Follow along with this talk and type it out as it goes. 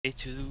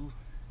to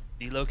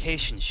the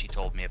location she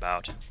told me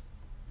about.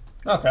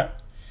 Okay.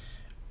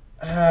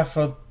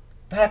 For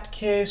that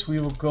case, we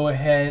will go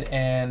ahead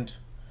and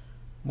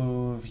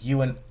move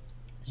you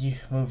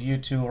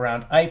two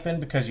around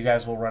Ipin because you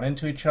guys will run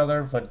into each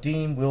other.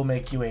 Vadim will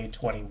make you a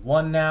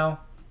 21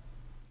 now.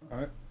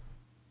 Alright.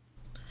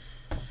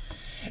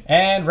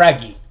 And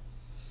Raggy.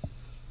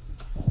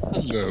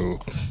 Hello.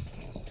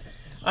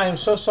 I am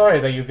so sorry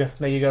that you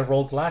got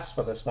rolled last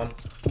for this one.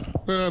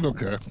 I don't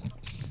care.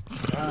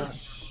 Ah,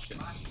 shit.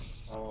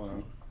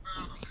 Oh,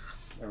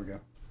 there we go.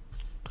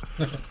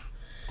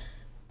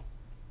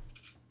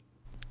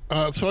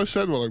 So I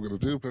said what I'm going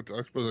to do, but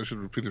I suppose I should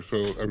repeat it for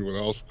everyone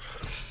else.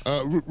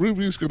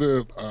 Ruby's going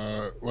to,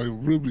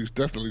 Ruby's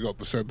definitely got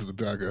the scent of the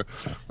dagger,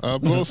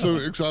 but also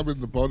examine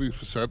the body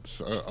for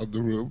scents on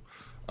the room,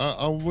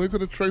 and we're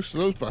going to trace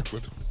those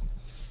backward.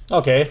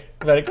 Okay,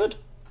 very good.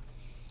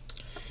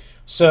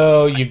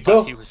 So you I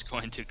thought go. he was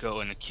going to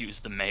go and accuse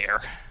the mayor.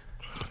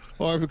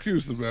 Well, I've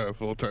accused the mayor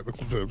for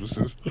technical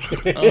purposes.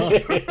 But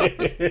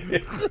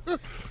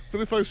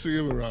if I see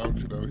him around,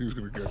 he's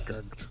going to get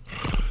ganked.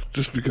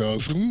 Just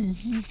because.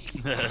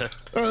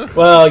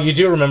 Well, you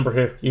do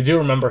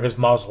remember his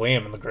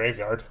mausoleum in the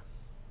graveyard.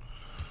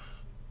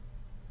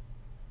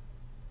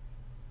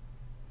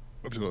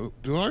 Do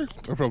I?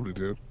 I probably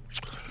do.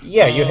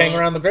 Yeah, you hang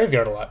around the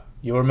graveyard a lot.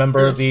 You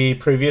remember Yes. the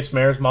previous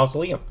mayor's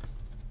mausoleum.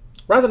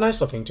 Rather nice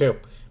looking, too.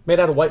 Made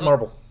out of white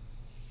marble.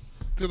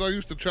 Did I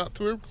used to chat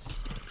to him?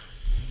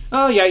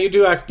 Oh, yeah, you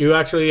do. You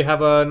actually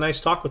have a nice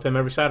talk with him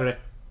every Saturday.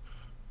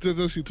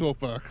 Does he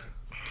talk back?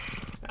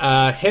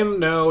 Him,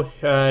 no.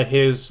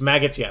 His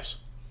maggots, yes.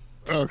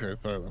 Okay,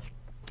 fair enough.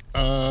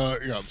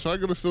 Yeah, so I'm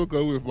gonna still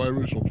go with my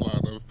original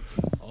plan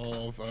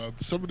of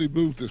somebody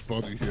moved this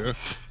body here.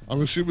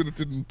 I'm assuming it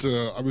didn't.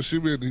 I'm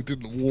assuming he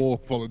didn't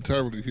walk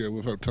voluntarily here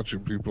without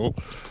touching people.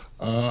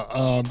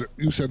 And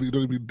you said he'd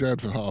only been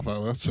dead for half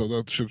hour, so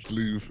that should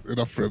leave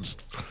enough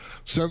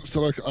sense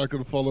that I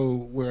can follow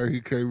where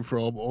he came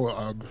from,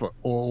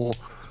 or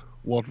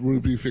what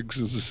Ruby thinks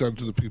is the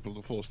scent of the people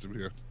that forced him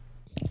here.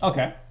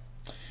 Okay.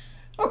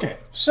 Okay,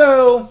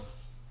 so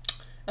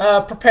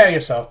prepare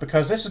yourself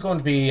because this is going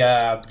to be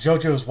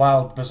JoJo's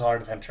Wild Bizarre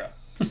Adventure.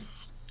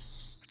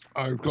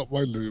 I've got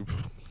my lube.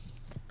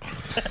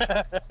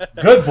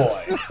 Good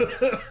boy.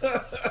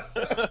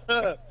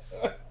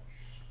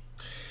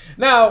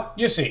 Now,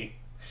 you see,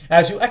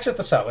 as you exit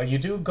the cellar, you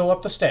do go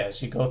up the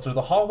stairs. You go through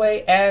the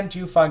hallway, and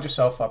you find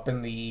yourself up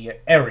in the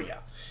area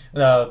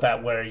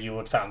that where you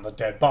had found the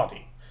dead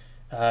body.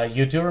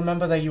 You do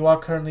remember that you are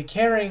currently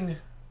carrying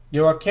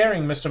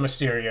Mr.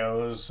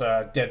 Mysterio's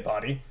dead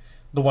body,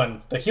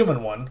 the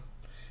human one,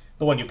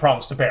 the one you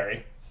promised to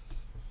bury.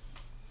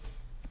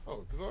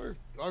 Oh, did I?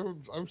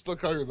 I'm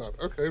stuck hanging that.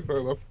 Okay, fair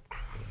enough.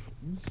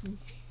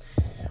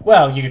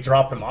 Well, you could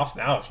drop him off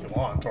now if you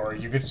want, or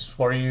you could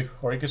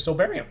still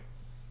bury him.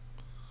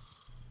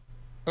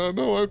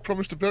 No, I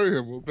promised to bury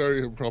him. We'll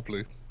bury him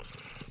properly.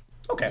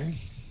 Okay.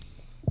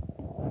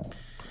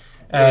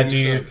 Yeah,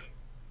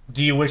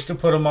 Do you wish to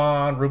put him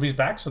on Ruby's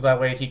back so that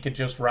way he could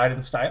just ride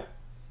in style?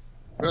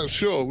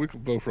 Sure, we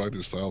can both ride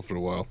in style for a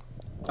while.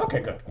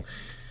 Okay, good.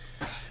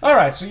 All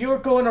right, so you are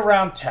going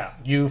around town.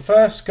 You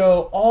first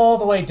go all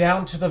the way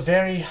down to the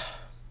very...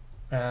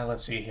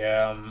 let's see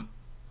here.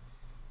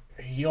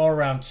 You're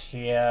around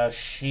here.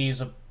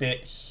 She's a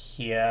bit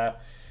here.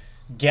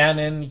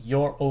 Gannon,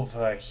 you're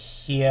over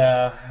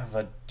here.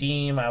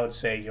 Vadim, I would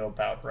say you're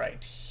about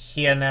right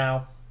here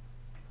now.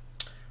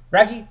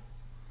 Raggy?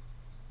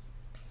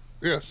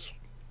 Yes.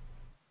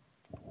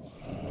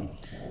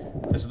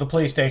 This is the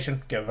police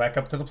station. Get back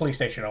up to the police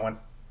station, Owen.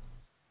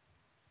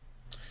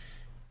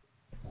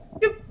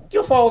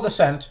 You'll follow the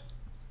scent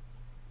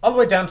all the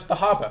way down to the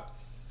harbor.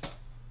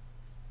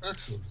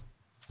 Excellent.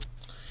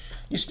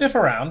 You sniff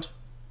around,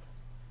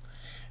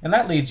 and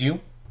that leads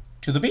you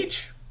to the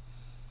beach.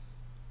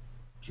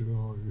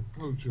 Joy.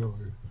 Oh, joy.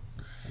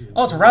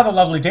 Oh, it's a rather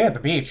lovely day at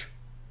the beach.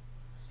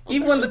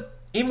 Even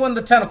when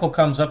the tentacle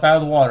comes up out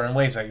of the water and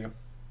waves at you.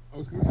 I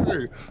was going to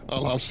say,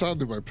 I'll have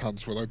sand in my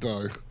pants when I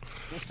die.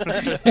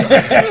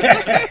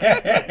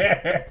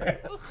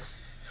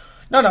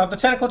 No, the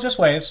tentacle just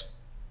waves.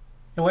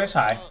 It waves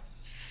high.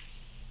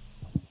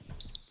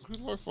 Who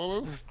do I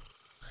follow?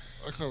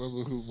 I can't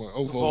remember who my...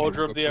 Oh, Voldrum,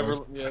 Voldrum, the that's ever...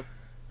 right. Yeah.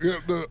 Yeah,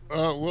 no,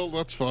 well,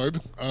 that's fine.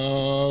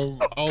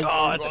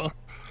 God.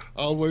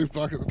 I'll wave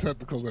back at the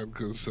tentacle then,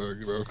 because,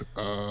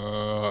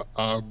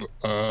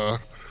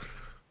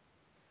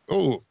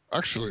 oh,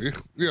 actually,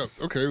 yeah,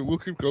 okay, we'll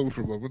keep going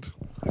for a moment.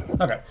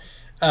 Okay.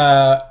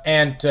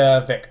 And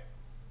Vic.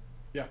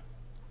 Yeah.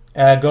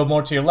 Go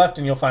more to your left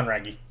and you'll find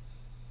Raggy.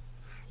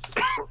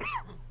 To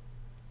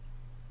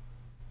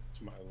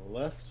my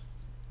left.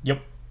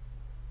 Yep.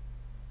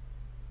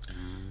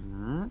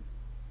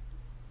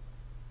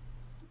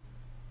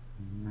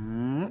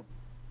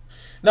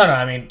 No,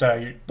 I mean, are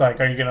you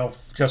gonna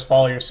just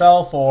follow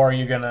yourself, or are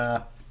you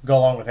gonna go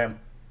along with him?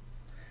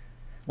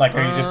 Like,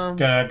 are you just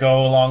gonna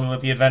go along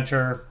with the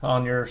adventure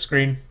on your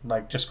screen,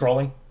 like just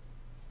scrolling?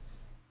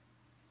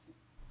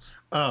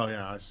 Oh,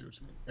 yeah, I see what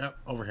you mean. Yep,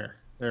 over here.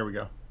 There we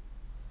go.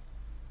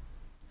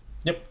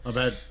 Yep. My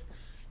bad.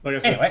 Like I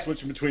said, Anyway.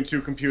 switching between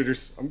two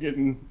computers. I'm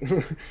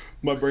getting...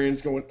 my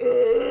brain's going...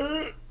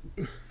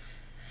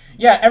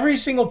 Yeah, every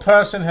single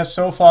person has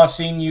so far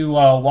seen you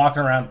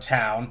walking around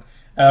town.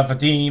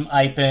 Vadim,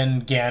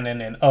 Ipin,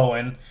 Gannon, and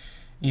Owen.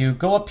 You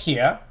go up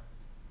here.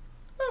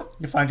 Oh,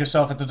 you find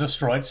yourself at the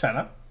destroyed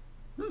center.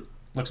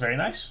 Looks very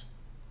nice.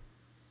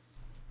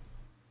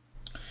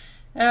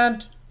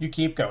 And you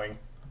keep going.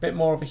 A bit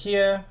more over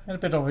here, and a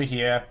bit over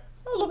here.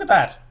 Oh, look at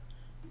that.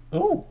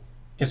 Ooh,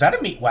 is that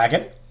a meat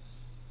wagon?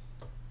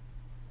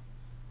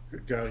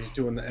 Good God, he's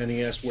doing the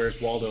NES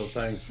Where's Waldo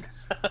thing.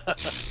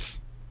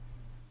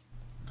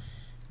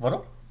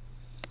 Voro,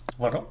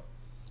 voro,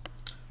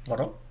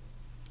 voro,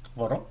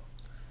 voro,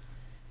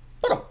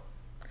 voro.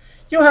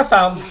 You have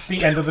found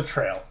the end of the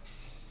trail.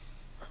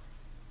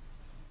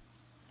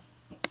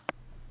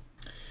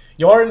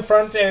 You're in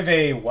front of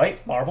a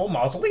white marble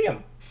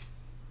mausoleum.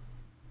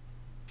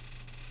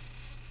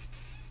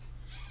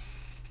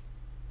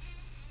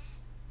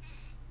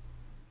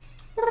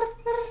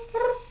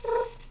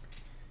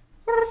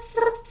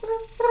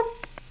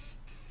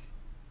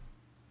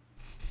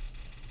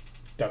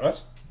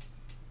 Douglas?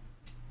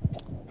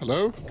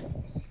 Hello?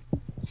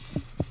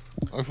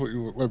 I thought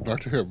you went back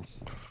to him.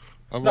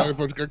 Am I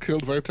about to get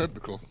killed by a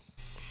tentacle?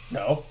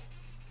 No.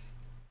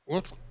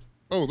 What?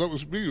 Oh, that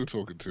was me you were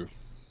talking to.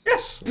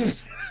 Yes!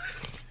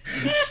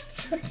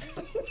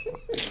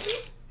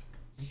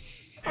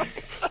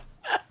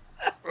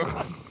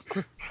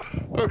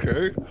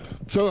 Okay,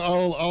 so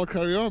I'll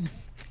carry on.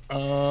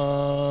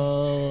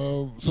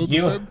 So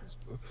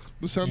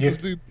the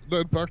sentence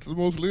led back to the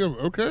mausoleum.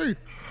 Okay.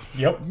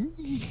 Yep.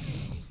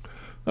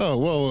 Oh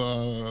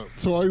well.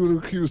 So I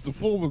would accuse the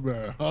former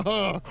mayor.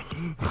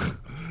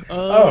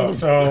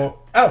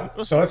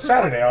 So it's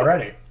Saturday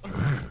already.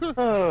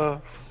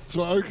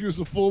 So I accuse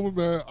the former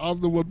mayor. I'm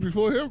the one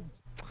before him.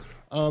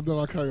 Then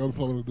I carry on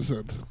following the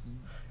scent.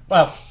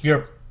 Well,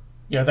 you're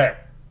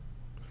there.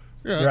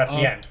 Yeah, You're at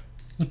the end.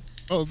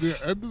 Oh, the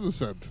end of the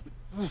scent.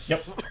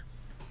 Yep.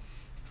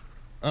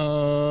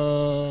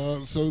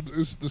 So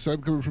is the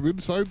scent coming from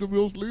inside the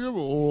mausoleum,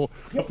 or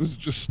does it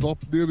just stop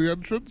near the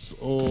entrance,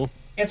 or?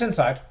 It's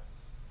inside.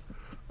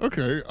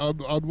 Okay,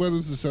 and where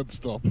does the scent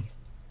stop?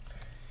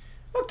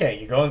 Okay,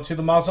 you go into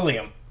the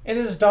mausoleum. It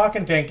is dark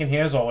and dank in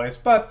here as always,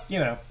 but, you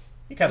know,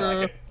 you kind of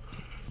like it.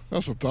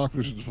 That's what dark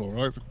vision's for,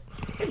 right?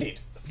 Indeed.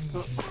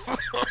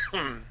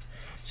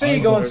 So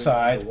you go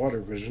inside. Water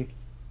vision.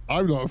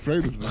 I'm not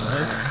afraid of the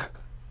night.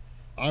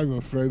 I'm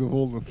afraid of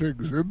all the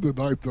things in the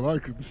night that I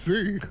can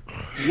see.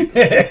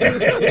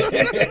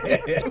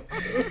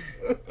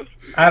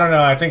 I don't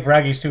know, I think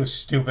Raggy's too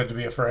stupid to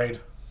be afraid.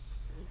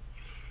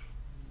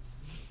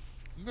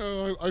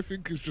 No, I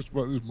think it's just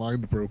about his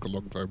mind broke a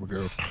long time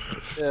ago.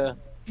 Yeah.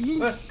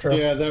 True.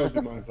 Yeah, that would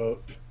be my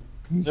vote.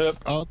 Yep.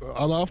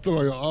 And after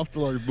I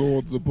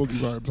gnawed the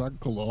boogeyman's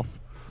ankle off,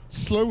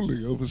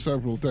 slowly over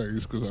several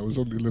days, because I was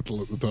only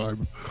little at the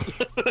time.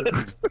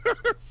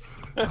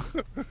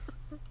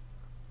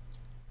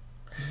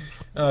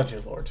 Oh,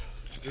 dear Lord.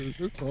 It was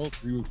his fault.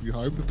 He was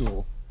behind the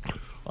door.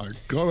 I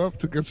got up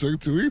to get something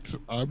to eat,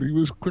 and he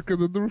was quicker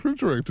than the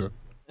refrigerator.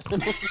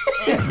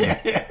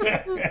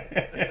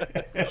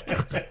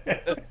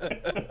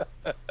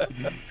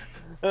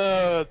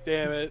 Oh,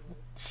 damn it.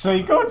 So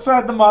you go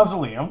inside the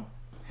mausoleum,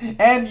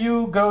 and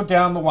you go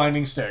down the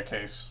winding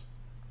staircase.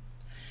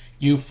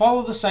 You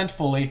follow the scent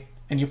fully,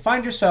 and you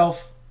find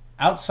yourself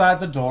outside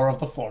the door of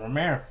the former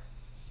mayor.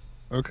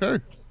 Okay.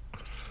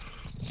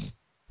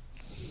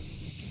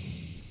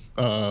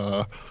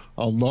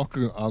 I'll knock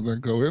and then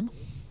go in.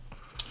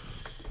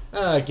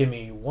 Give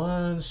me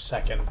 1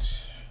 second.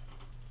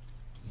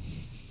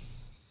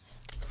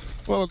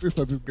 Well, at least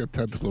I didn't get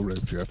tentacle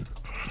raped yet.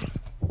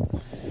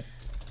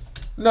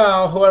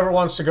 No, whoever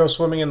wants to go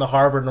swimming in the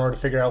harbor in order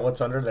to figure out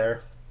what's under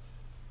there.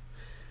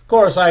 Of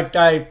course, I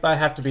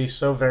have to be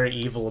so very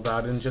evil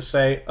about it and just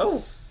say,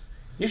 oh,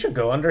 you should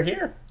go under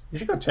here. You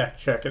should go check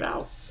it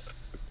out.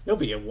 It'll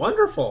be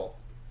wonderful.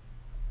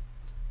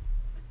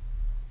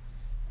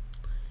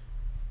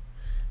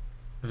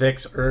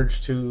 Vic's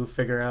urge to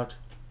figure out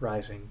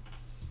rising.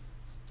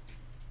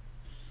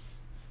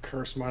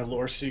 Curse my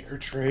lore seeker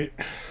trait.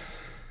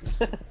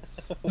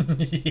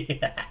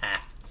 Yeah.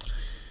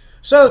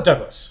 So,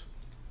 Douglas.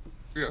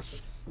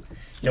 Yes.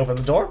 You open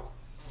the door.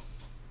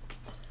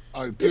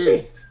 I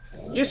do.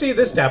 You see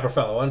this dapper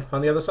fellow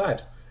on the other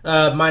side.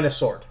 Minus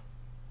sword.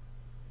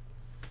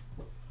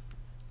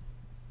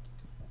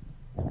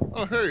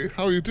 Oh, hey,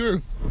 how are you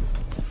doing?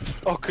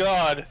 Oh,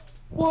 God.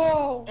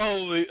 Whoa.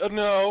 Holy,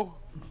 no.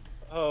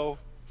 Oh,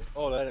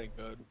 that ain't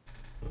good.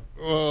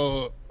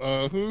 Well,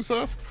 who's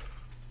that?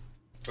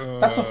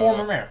 That's the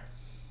former mayor.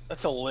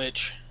 That's a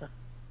lich.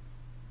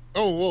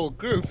 Oh, well,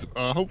 good.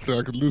 Hopefully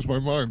I can lose my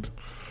mind.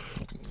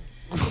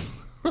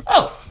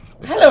 Oh,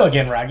 hello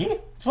again, Raggy.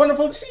 It's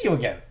wonderful to see you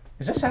again.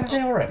 Is it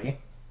Saturday already?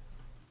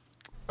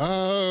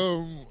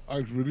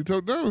 I really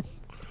don't know.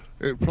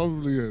 It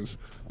probably is.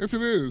 If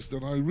it is,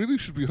 then I really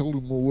should be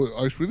holding more work.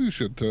 I really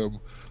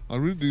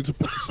need to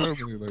book a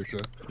ceremony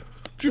later.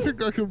 Do you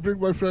think I can bring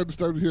my friends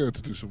down here to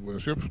do some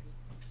worship?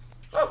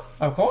 Oh,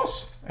 of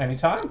course,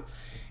 anytime.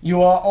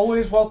 You are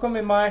always welcome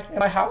in my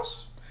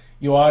house.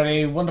 You are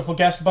a wonderful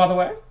guest, by the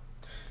way.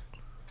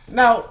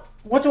 Now,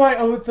 what do I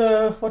owe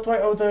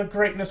the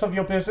greatness of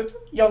your visit,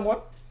 young one?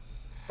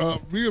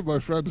 Me and my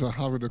friends are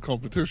having a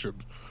competition.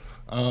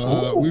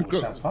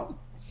 Sounds fun.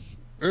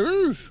 It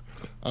is.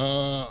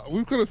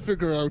 We've got to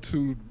figure out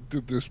who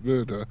did this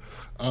murder,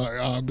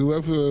 and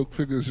whoever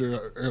figures it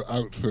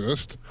out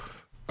first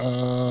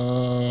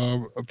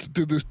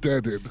did this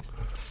dead in.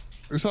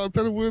 Is that a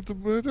better word than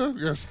murder?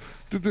 Yes.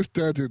 Did this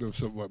dead in of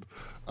someone.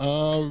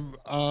 And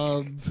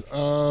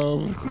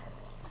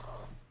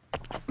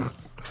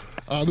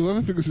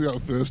whoever figures it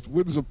out first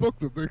wins a book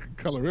that they can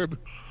colour in.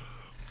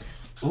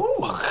 Ooh,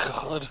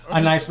 God.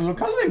 a nice little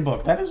coloring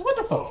book. That is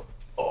wonderful.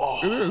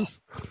 It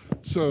is.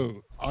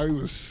 So I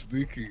was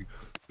sneaky.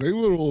 They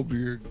were all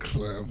being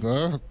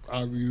clever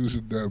and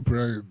using their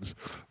brains,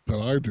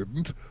 but I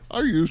didn't.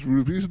 I used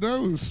Ruby's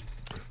nose.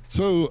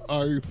 So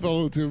I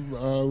followed him,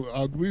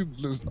 and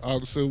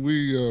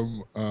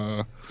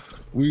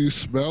we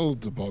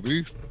smelled the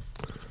body.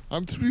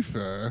 And to be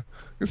fair,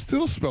 it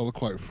still smelled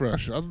quite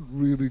fresh. I hadn't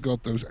really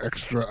got those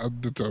extra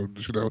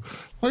undertones, you know.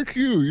 Like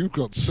you've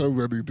got so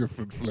many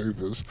different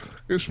flavors.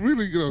 It's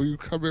really, you know, you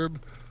come in,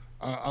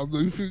 and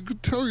if you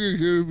could tell you're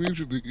here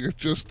immediately, you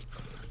just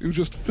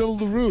fill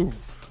the room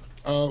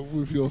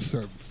with your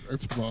scent.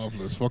 It's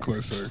marvelous. What can I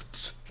say?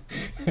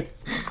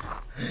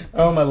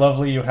 Oh, my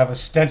lovely, you have a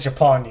stench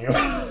upon you.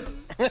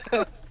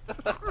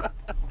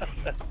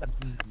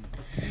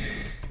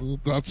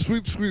 That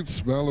sweet, sweet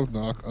smell of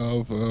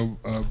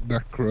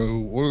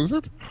necro. What is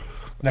it?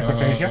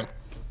 Necrophagia?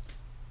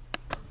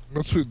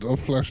 That sweet of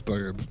flesh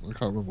dying. I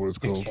can't remember what it's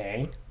called.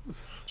 Okay.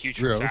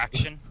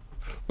 Putrefaction.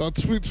 That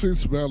sweet, sweet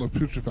smell of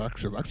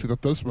putrefaction. Actually, that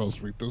does smell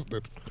sweet, doesn't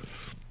it?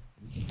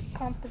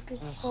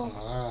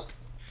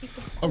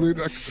 I mean,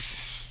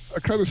 a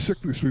kind of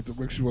sickly sweet that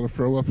makes you want to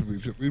throw up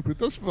immediately, but it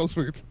does smell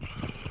sweet.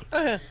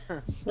 Yeah.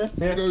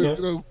 You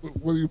know,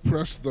 when you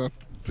press that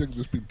thing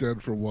that's been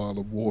dead for a while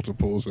and water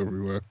pours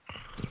everywhere.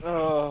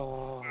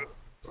 Oh.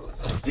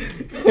 Thank you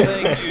for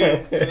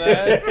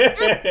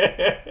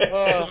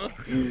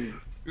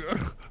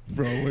that.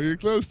 Throw away your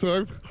clothes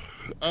time.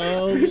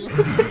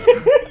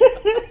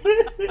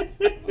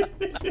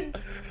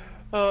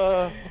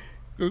 Go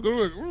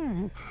away.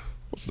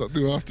 What's that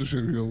new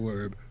aftershave you're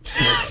wearing?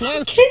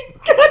 God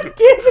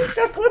damn it,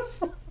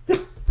 Douglas!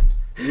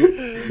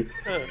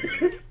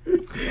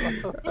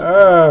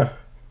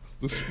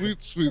 The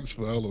sweet, sweet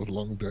smell of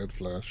long dead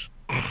flesh.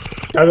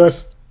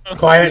 Douglas,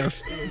 quiet.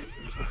 Yes.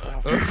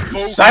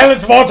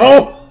 Silence,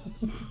 mortal!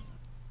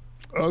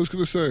 I was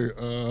going to say,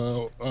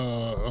 oh,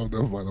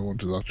 never mind, I won't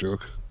do that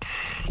joke.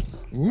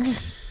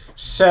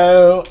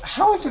 So,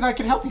 how is it I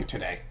can help you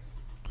today?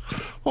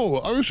 Oh,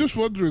 I was just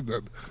wondering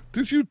then,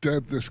 did you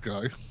dead this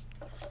guy?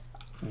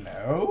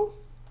 No.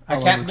 I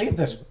can't leave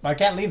this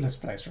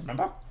place,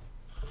 remember?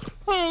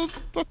 Well,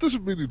 that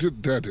doesn't mean you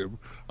didn't dead him.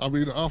 I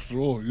mean, after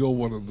all, you're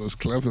one of those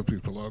clever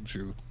people, aren't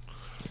you?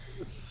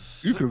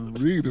 You can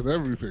read and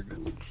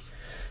everything.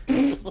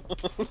 And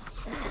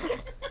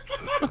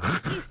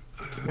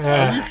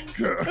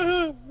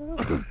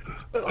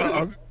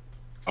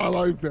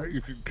I bet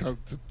you can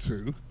count to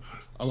 2.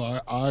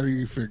 And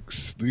I think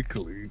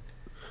sneakily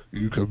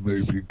you can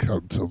maybe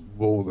count to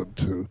more than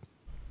 2.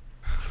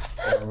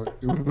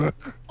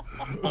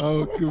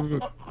 I'll give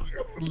him a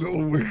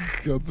little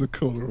wink at the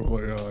corner of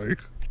my eye.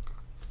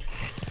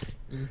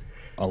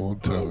 I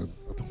won't tell him.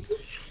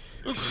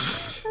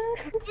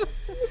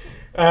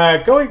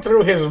 Going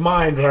through his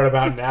mind right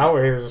about now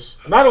is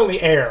not only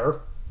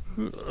air,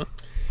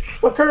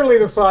 but currently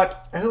the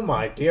thought, oh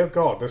my dear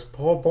God, this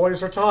poor boy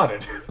is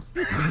retarded.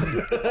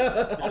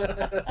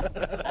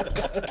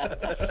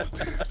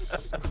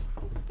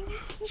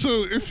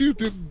 So, if you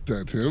didn't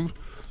dead him,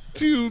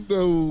 do you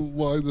know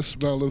why the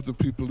smell of the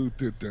people who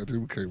did dead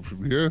him came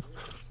from here?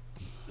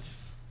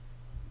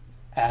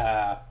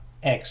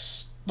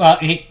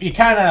 You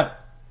kind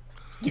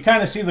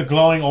of see the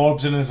glowing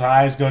orbs in his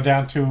eyes go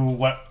down to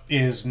what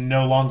is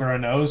no longer a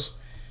nose.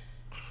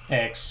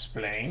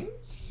 Explain.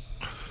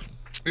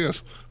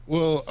 Yes.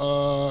 Well,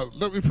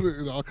 let me put it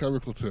in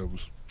alchemical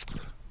terms.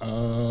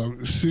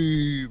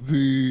 See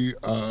the...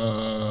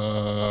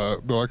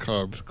 no, I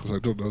can't, because I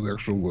don't know the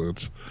actual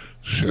words.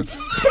 Shit. Take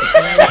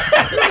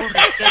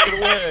it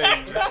away.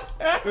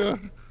 Yeah.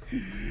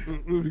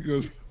 Ruby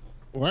goes,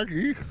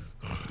 Raggy?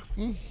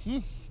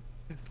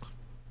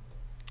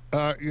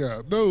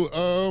 Yeah,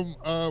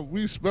 no,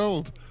 we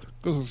smelled,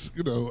 because,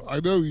 you know, I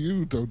know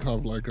you don't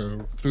have, like,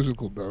 a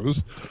physical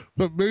nose,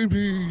 but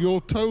maybe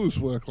your toes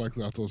work like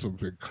that or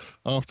something.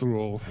 After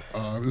all,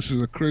 this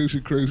is a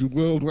crazy, crazy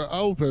world where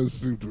owlbears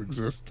seem to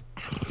exist.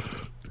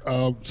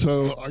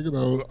 So, you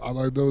know, and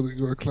I know that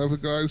you're a clever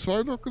guy, so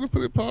I'm not going to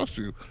put it past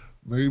you.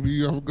 Maybe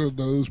you haven't got a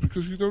nose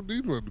because you don't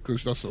need one,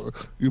 because that's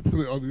you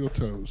put it on your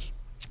toes.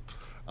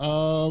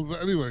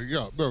 Anyway,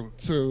 yeah, no,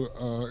 so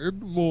in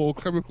more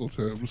chemical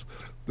terms,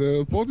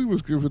 The body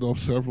was giving off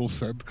several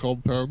scent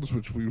compounds,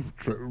 which we've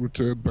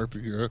returned back to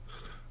here.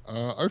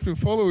 I've been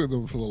following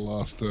them for the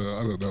last,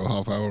 I don't know,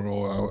 half hour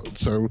or hour,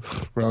 so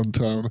around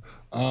town.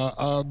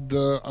 And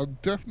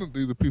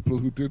definitely the people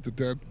who did the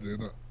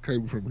deadening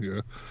came from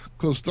here,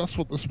 because that's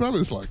what the smell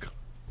is like.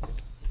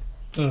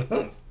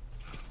 And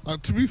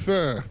to be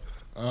fair,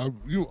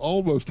 you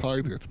almost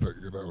hide it, but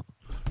you know,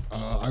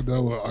 I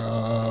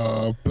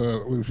know,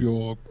 but with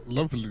your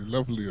lovely,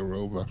 lovely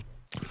aroma.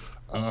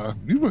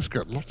 You must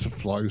get lots of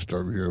flies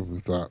down here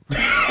with that.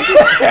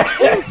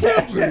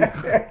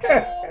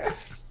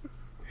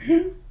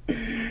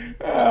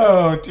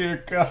 Oh,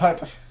 dear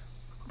God.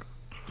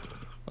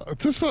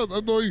 Does that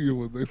annoy you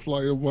when they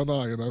fly in one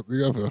eye and out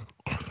the other?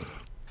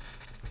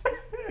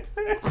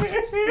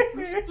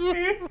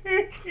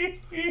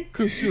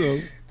 Because, you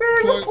know... There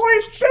was a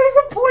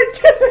point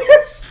to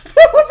this!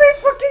 There was a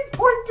fucking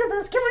point to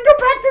this! Can we go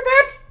back to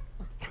that?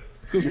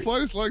 Because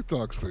flies like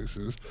dark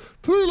spaces.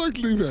 Do they like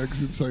leave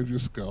eggs inside your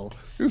skull?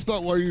 Is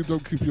that why you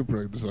don't keep your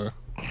brains there?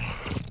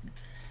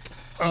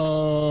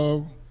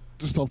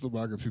 Just off the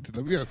magazine to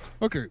them. Yeah,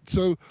 okay,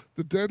 so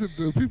the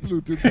people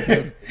who did the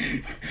dead,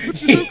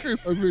 which is okay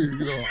by me,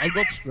 you know, I'm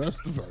not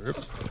stressed about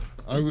it.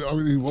 I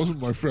mean, he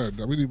wasn't my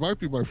friend. I mean, he might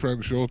be my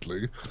friend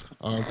shortly,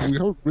 but we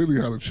haven't really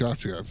had a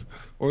chat yet.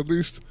 Or at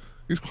least,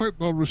 he's quite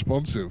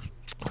non-responsive.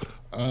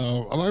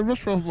 And I'd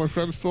much rather my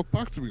friends talk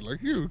back to me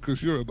like you,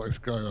 because you're a nice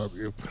guy, aren't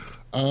you?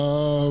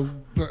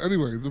 But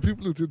anyway, the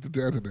people who did the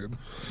deadening,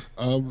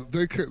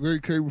 they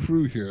came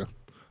through here.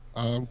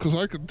 Because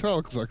I can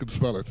tell, because I can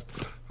smell it.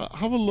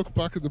 Have a look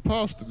back in the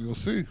past and you'll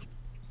see.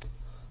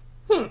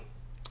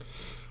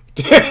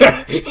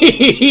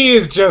 He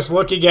is just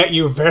looking at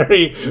you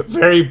very,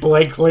 very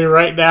blankly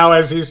right now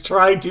as he's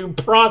trying to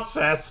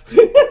process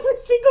every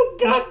single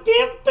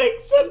goddamn thing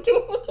said to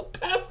him in the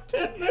past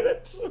 10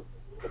 minutes.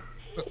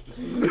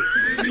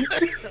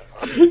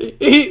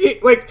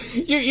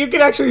 You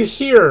can actually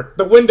hear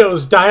the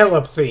Windows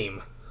dial-up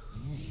theme.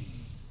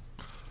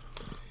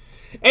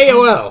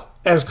 AOL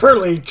is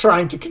currently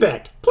trying to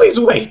connect. Please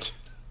wait.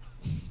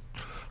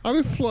 And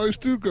if flies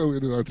do go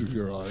in and out of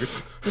your eye,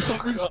 does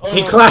that mean...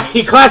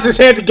 He claps his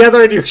hand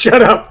together and you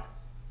shut up.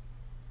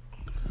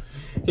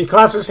 He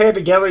claps his hand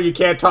together and you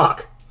can't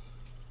talk.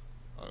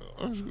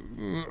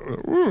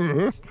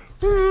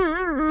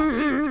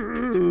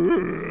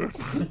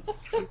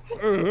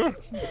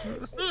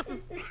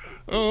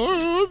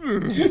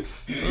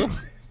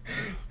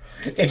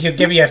 If you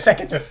give me a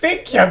second to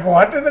think, young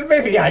one, then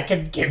maybe I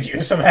can give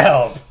you some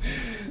help.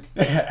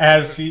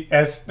 As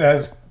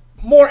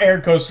more air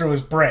goes through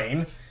his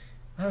brain.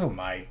 Oh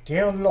my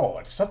dear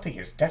lord, something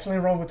is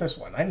definitely wrong with this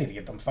one. I need to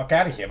get the fuck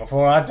out of here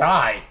before I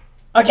die.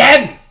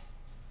 Again!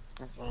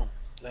 Well,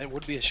 that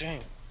would be a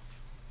shame.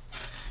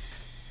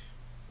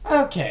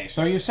 Okay,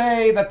 so you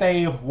say that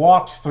they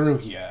walked through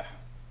here,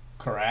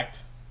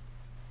 correct?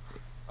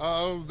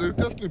 They've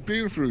definitely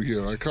been through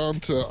here. I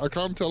can't tell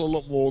a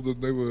lot more than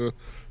they were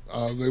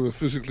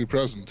physically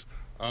present.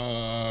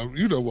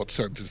 You know what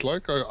scent is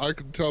like. I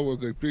can tell where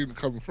they've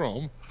come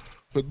from,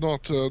 but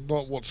not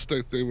what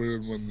state they were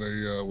in when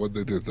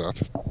they did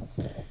that.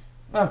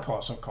 Of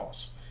course, of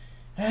course.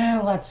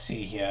 Let's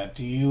see here.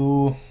 Do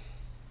you?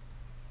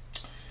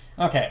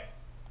 Okay.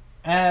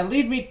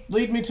 Lead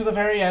me to the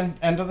very end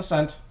of the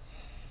scent.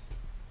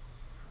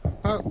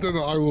 Then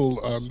I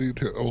will lead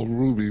him, or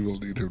Ruby will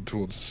lead him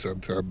towards the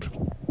scent end.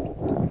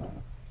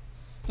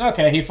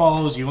 Okay, he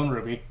follows you and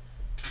Ruby.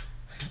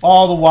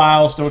 All the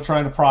while, still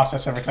trying to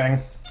process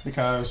everything,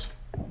 because...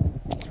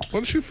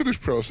 Once you finish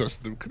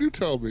processing them, can you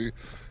tell me,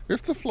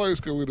 if the flies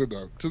go in and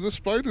out, do the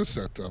spiders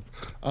set up?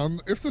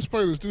 And if the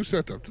spiders do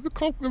set up, do the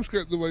cobwebs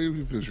get in the way of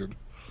your vision?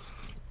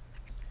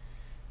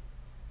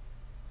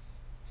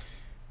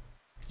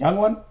 Young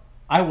one,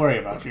 I worry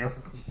about you.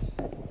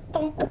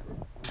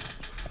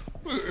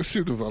 It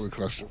seemed a valid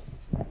question.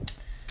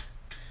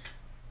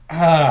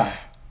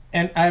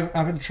 And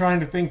I've been trying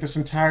to think this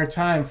entire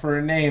time for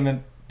a name,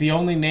 and the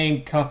only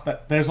name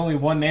there's only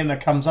one name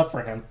that comes up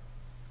for him.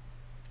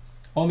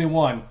 Only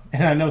one,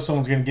 and I know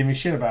someone's gonna give me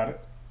shit about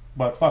it,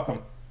 but fuck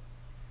them.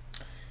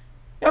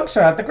 Young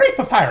sir, the Great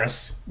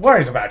Papyrus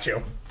worries about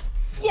you.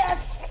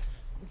 Yes.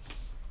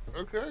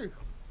 Okay.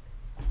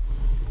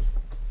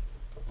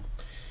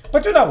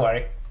 But do not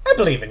worry, I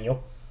believe in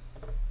you.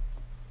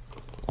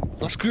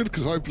 That's good,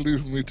 because I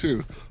believe in me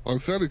too. I'm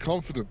fairly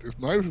confident if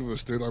neither of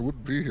us did, I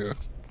wouldn't be here.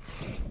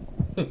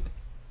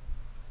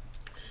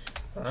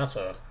 That's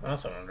an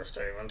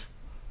understatement.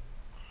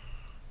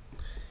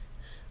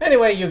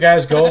 Anyway, you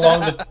guys go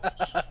along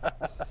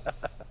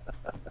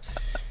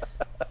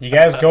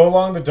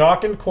the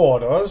darkened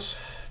corridors,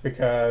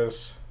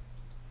 because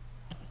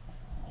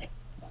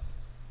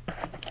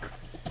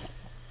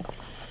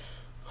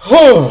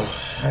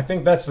I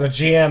think that's the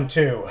GM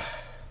too.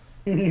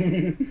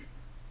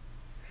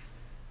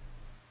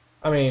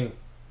 I mean,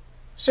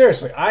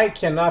 seriously, I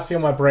cannot feel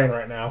my brain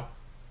right now.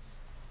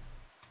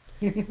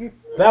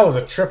 That was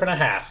a trip and a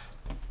half.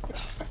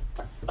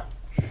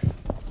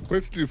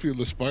 Wait till you feel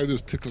the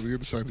spiders tickle the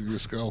inside of your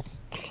skull.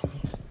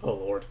 Oh,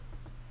 Lord.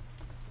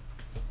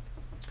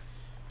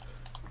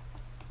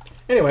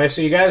 Anyway,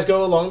 so you guys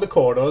go along the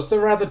corridors.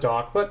 They're rather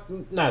dark, but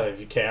neither of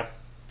you care.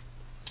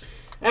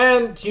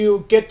 And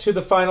you get to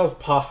the final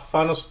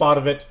spot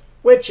of it,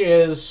 which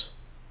is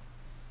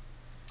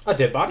a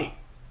dead body.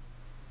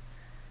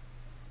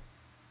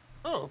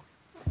 Oh.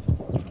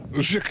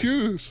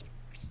 J'accuse.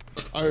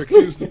 I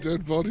accuse the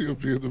dead body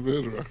of being the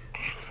murderer.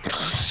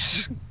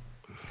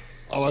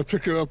 And I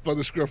pick her up by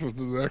the scruff of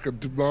the neck and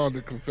demand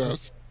to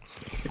confess.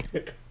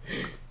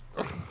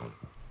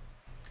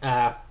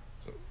 Young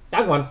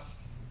one.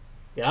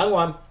 Young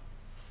one.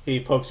 He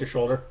pokes your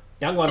shoulder.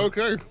 Young one.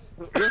 Okay.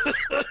 Yes?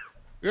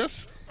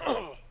 Yes?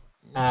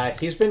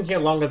 He's been here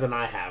longer than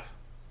I have.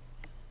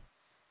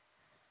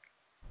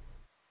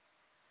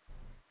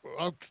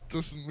 That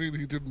doesn't mean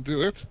he didn't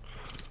do it.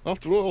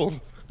 After all,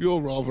 you're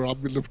rather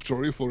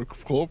ambulatory for a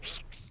corpse.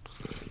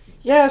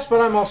 Yes, but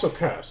I'm also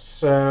cursed,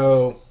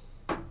 so...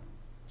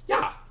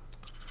 yeah.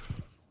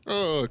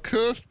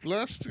 Cursed,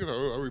 blessed, you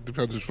know, I mean,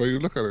 depends which way you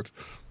look at it.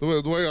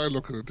 The way I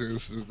look at it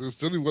is,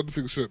 there's only one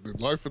thing certain in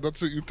life, and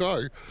that's that you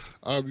die.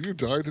 And you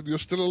died, and you're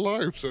still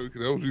alive, so, you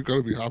know, you've got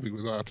to be happy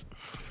with that.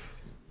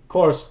 Of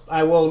course,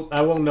 I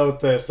will note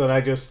this, that I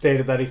just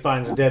stated that he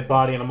finds a dead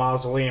body in a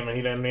mausoleum, and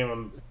he didn't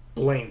even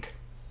blink.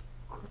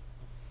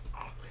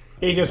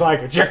 He's just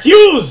like,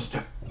 accused!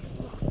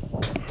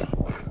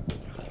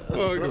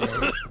 Oh, you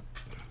know.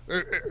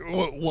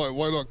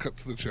 Why not cut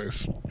to the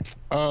chase?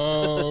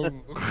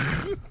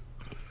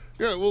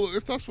 Yeah, well,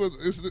 if that's where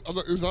is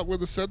that where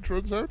the scent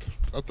runs out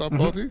at that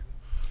body?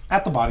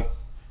 At the body.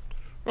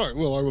 Right.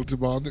 Well, I will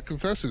demand it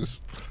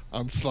confesses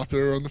and slap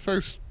her on the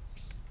face.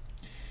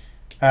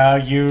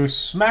 You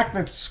smack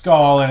the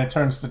skull and it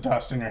turns to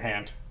dust in your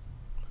hand.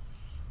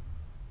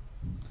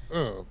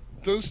 Oh,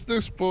 does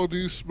this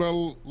body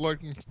smell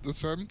like the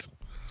scent?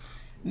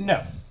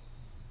 No.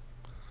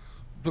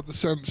 But the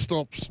scent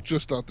stops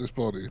just at this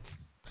body.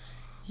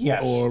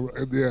 Yes. Or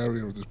in the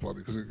area of this body,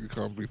 because you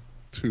can't be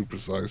too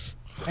precise.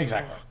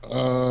 Exactly.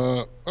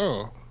 Oh.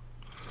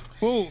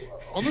 Well,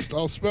 honest,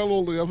 I'll smell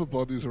all the other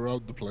bodies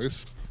around the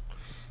place.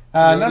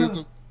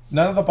 None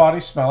of the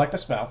bodies smell like the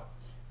smell.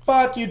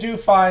 But you do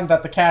find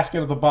that the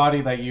casket of the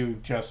body that you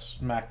just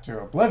smacked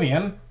to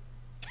oblivion...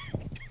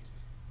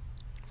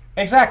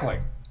 Exactly.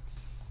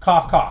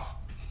 Cough, cough.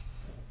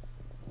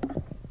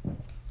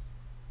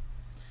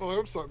 Oh,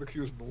 I'm starting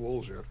accusing the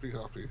walls yet. Be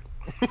happy.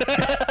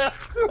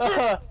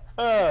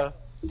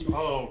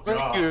 Oh, Thank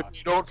God. you.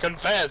 You don't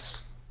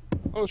confess.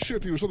 Oh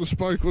shit, he was on a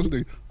spike, wasn't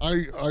he?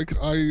 I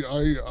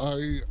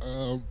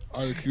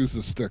accuse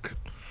the stick.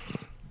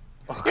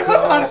 He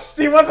wasn't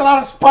on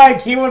a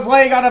spike. He was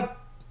laying on a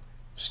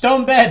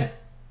stone bed.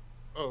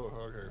 Oh,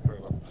 okay, fair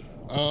enough.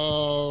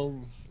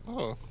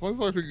 Why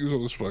do I think he was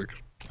on a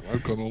spike?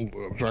 I've gone all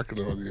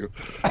Dracula on you.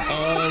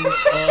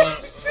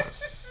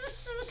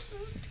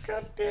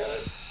 God damn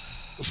it.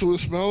 So the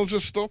smell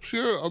just stops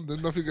here, and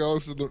then nothing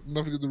else,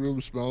 nothing in the room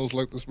smells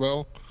like the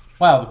smell?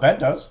 Well, the bed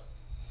does.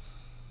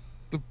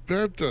 The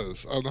bed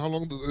does. And how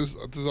long does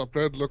that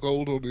bed look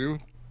old on you?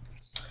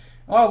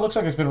 Oh, it looks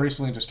like it's been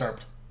recently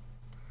disturbed.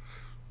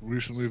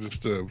 Recently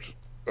disturbed.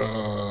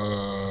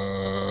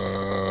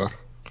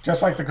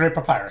 Just like the Great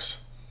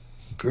Papyrus.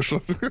 Just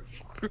like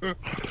this.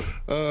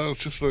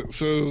 Just like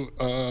so.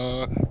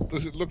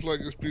 Does it look like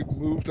it's been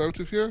moved out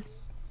of here?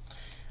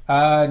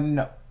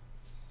 No.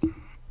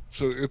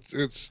 So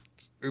it's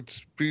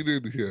been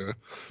in here.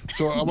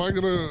 So am I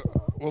gonna?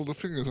 Well, the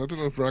thing is, I don't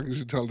know if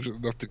Raggy's intelligent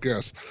enough to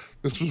guess.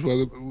 This was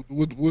where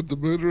would the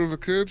murder have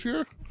occurred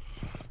here?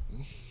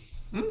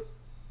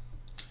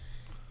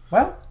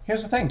 Well,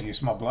 here's the thing. Do you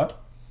smell blood?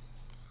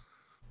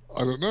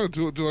 I don't know.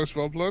 Do I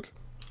smell blood?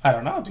 I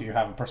don't know. Do you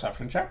have a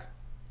perception check?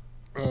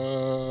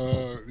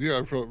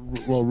 Yeah.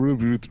 Well,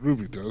 Ruby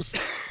does.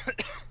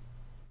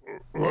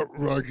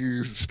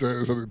 Raggy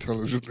stares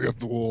unintelligently at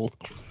the wall.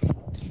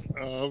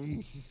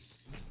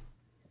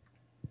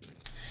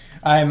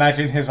 I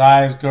imagine his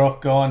eyes go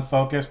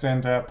unfocused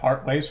and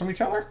part ways from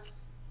each other.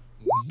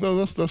 No,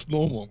 that's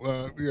normal.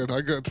 Yeah, I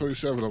got a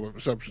 27 on my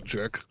perception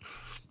check.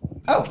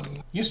 Oh,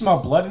 you smell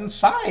blood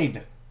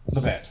inside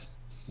the bed.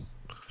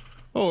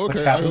 Oh, okay.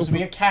 Which happens to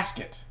be a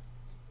casket.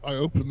 I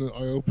open.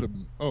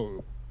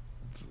 Oh,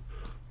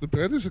 the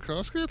bed is a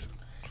casket.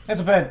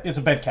 It's a bed. It's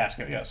a bed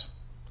casket. Yes.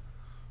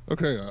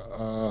 Okay.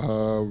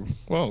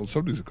 Well,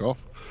 somebody's a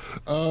cough.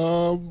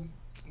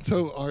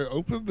 So I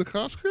open the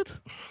casket.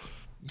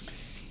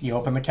 You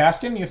open the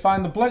casket and you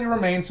find the bloody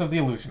remains of the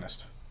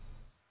illusionist.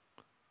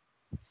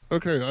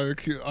 Okay.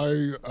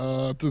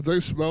 Did they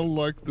smell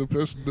like the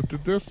person that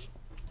did this?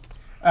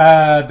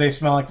 They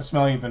smell like the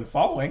smell you've been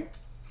following.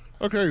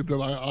 Okay,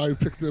 then I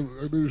pick the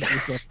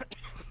illusionist up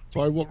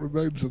by what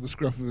remains of the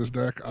scruff of his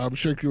neck and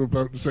shake him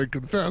about and say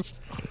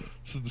confess,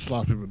 and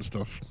slap him and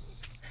stuff.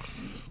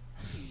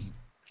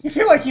 You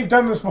feel like you've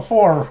done this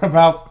before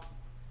about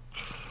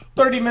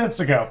 30 minutes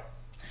ago,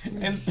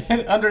 and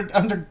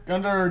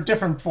under a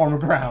different form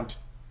of ground.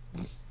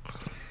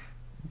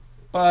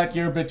 But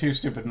you're a bit too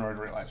stupid in order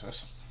to realize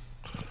this.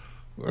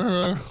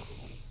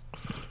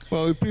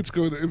 Well, it beats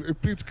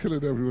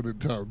killing everyone in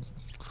town.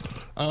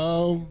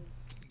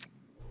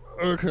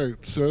 Okay,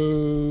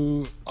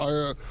 so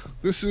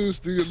this is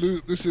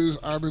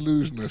an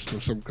illusionist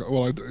of some kind.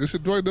 Well,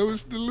 do I know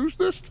it's an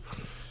illusionist?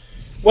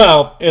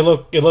 Well, it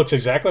looks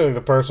exactly like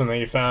the person that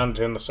you found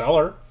in the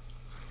cellar.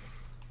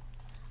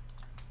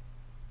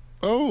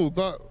 Oh,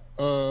 that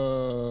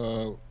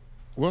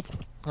what?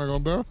 Hang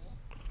on now.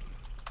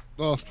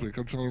 Last week,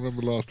 I'm trying to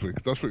remember last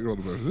week. That's what you're on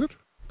about, is it?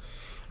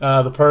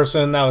 The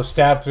person that was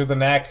stabbed through the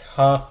neck,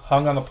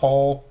 hung on the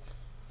pole.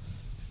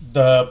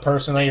 The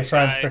person that you're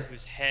trying to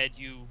whose head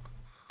you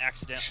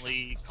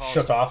accidentally caused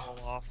shook to off.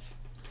 fall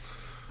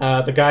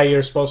off. The guy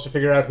you're supposed to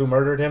figure out who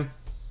murdered him.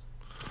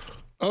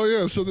 Oh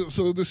yeah, so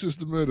this is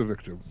the murder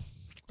victim.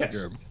 Yes.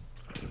 Again.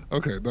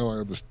 Okay, now I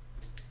understand.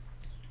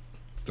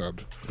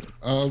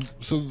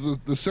 So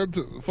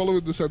the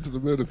following the scent of the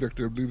murder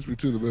victim leads me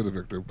to the murder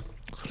victim.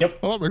 Yep.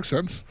 Oh, that makes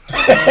sense.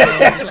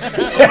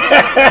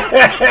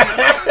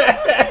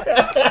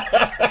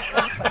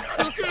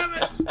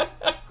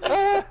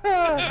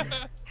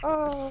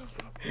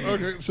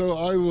 Okay, so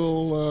I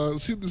will.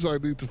 As soon as I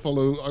need to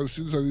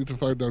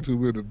find out who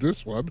murdered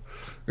this one,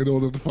 in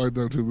order to find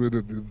out who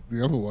murdered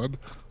the other one,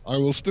 I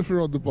will sniff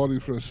around the body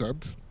for a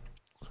scent,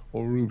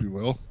 or Ruby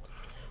will,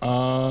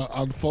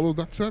 and follow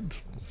that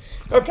scent.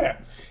 Okay.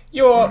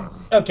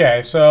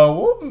 Okay,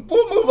 so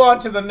we'll move on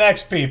to the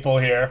next people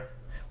here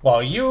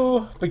while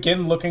you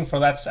begin looking for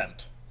that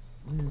scent.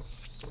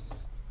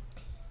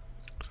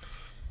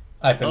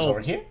 Ipin's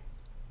over here.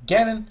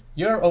 Gannon,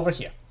 you're over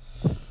here.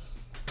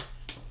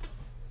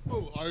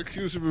 Oh, I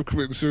accuse him of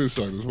committing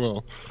suicide as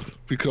well,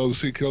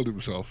 because he killed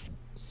himself.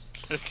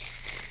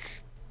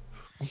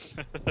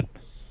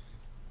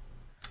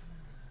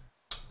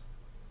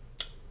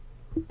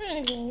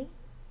 Anyway.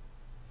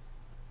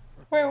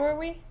 Where were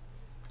we?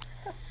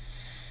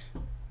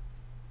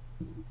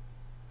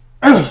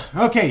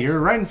 Okay, you're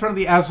right in front of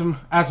the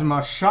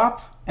Azima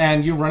shop,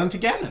 and you run into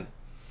Gannon,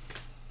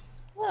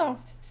 Oh.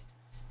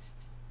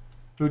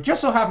 who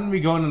just so happened to be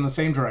going in the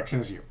same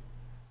direction as you.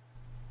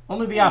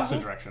 Only the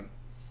opposite direction.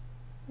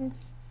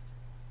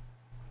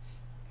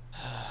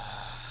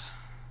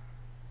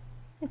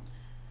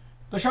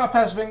 The shop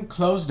has been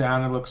closed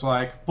down, it looks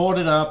like.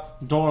 Boarded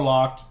up, door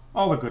locked,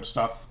 all the good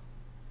stuff.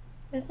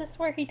 Is this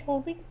where he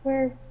told me?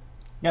 Where?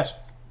 Yes.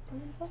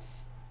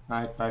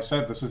 I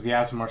said this is the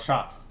Azima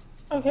shop.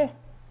 Okay.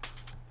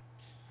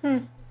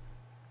 Is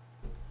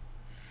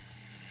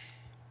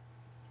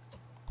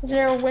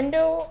there a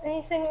window,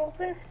 anything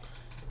open?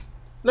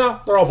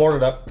 No, they're all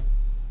boarded up.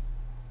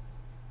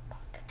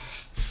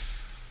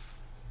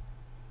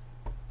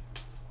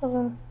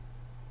 Wasn't.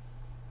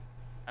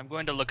 I'm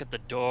going to look at the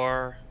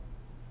door,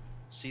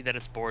 see that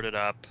it's boarded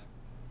up.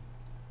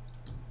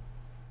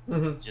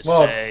 Just Well,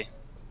 say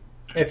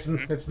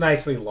it's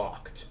nicely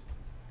locked.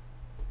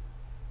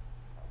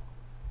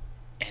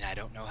 and I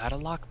don't know how to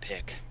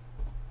lockpick.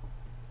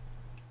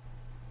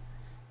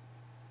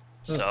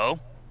 So,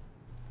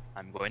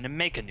 I'm going to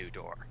make a new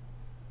door.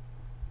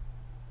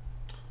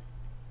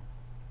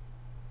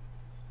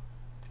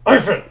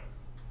 Ipin!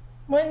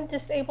 Wouldn't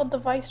disabled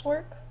device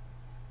work?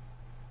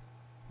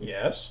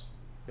 Yes.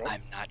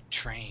 I'm not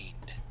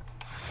trained.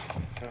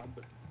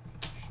 But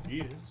she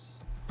is.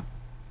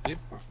 Yep.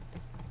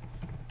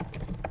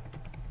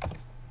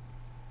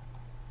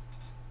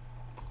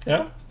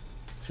 Yeah,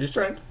 she's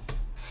trained.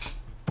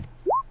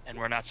 And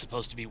we're not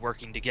supposed to be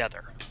working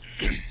together.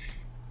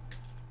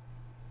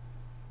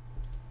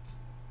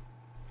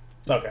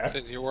 Okay.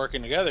 Since you're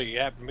working together, you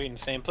happen to be in the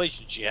same place,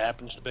 and she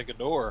happens to pick a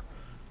door.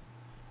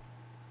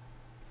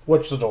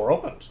 Which the door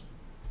opens.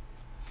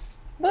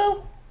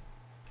 Boop.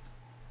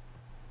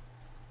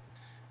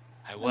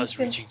 I was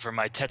Okay. reaching for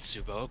my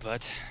Tetsubo,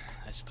 but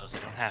I suppose I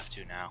don't have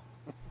to now.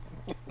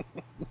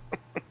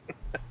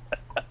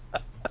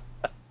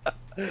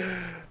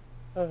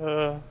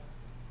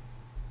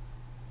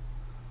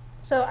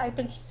 So I've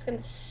been just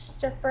gonna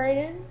step right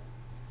in.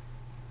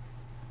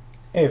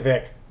 Hey,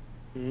 Vic.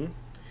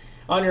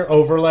 On your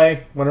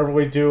overlay, whenever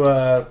we do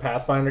a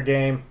Pathfinder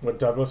game with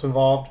Douglas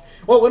involved,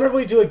 well, whenever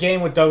we do a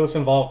game with Douglas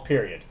involved,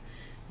 period,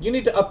 you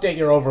need to update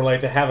your overlay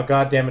to have a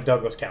goddamn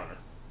Douglas counter.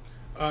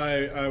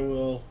 I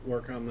will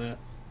work on that.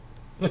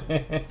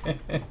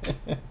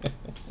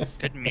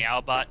 Could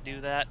Meowbot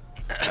do that?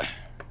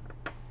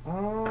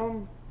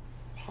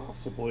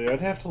 Possibly.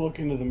 I'd have to look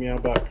into the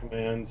Meowbot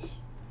commands.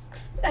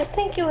 I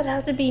think it would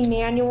have to be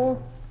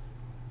manual.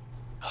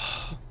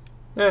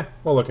 We'll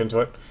look into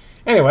it.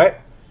 Anyway,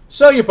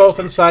 so you're both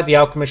inside the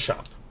alchemist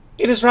shop.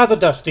 It is rather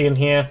dusty in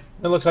here.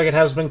 It looks like it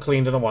hasn't been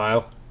cleaned in a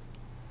while.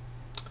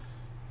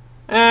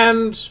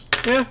 And,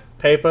 yeah,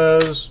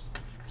 papers,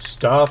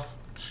 stuff,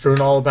 strewn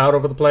all about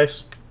over the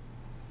place.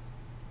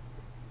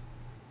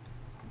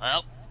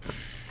 Well,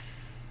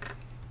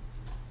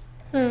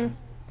 let's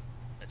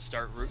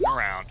start rooting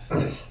around.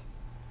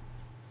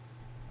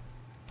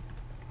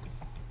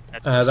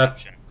 That's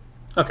perception.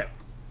 Okay.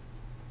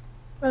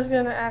 I was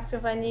gonna ask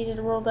if I needed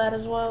to roll that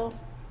as well.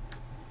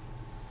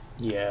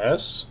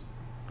 Yes.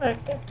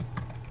 Okay.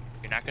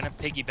 You're not going to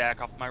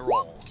piggyback off my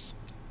rolls.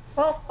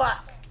 Oh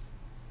fuck.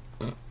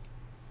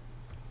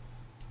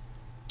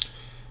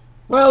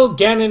 Well,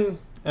 Gannon,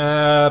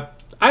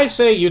 I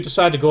say you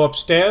decide to go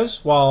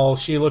upstairs while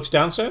she looks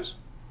downstairs.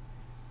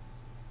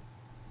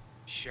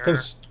 Sure.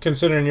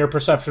 Considering your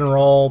perception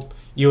roll,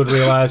 you would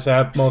realize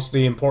that most of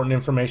the important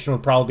information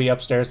would probably be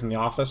upstairs in the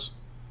office.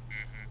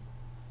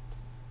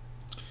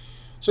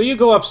 So you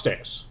go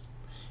upstairs,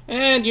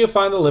 and you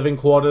find the living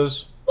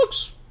quarters.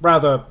 Looks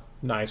rather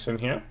nice in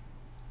here.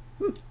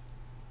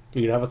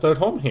 You'd have a third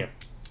home here.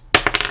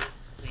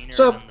 Cleaner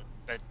So- than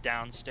the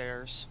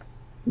downstairs.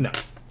 No,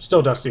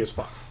 still dusty as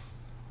fuck.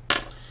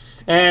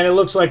 And it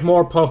looks like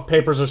more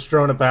papers are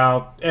strewn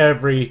about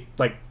every,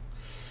 like...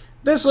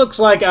 This looks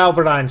like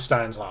Albert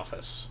Einstein's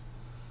office.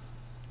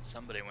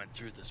 Somebody went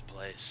through this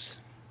place.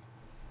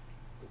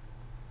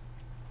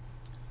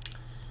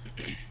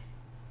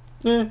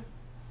 Eh.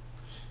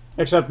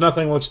 Except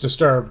nothing looks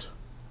disturbed.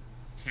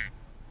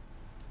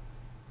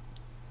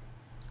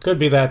 Could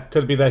be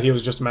that he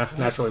was just a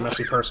naturally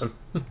messy person.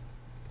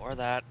 Or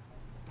that.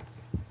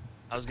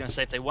 I was going to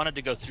say, if they wanted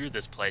to go through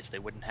this place, they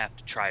wouldn't have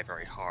to try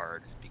very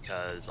hard,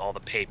 because all the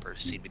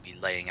papers seem to be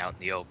laying out in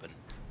the open.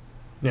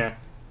 Yeah.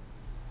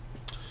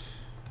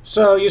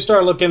 So you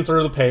start looking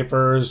through the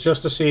papers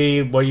just to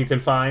see what you can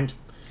find.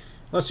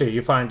 Let's see,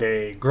 you find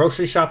a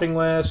grocery shopping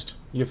list,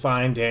 you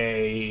find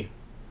a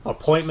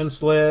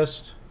appointments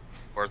list,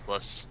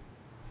 Worthless.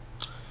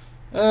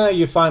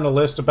 you find a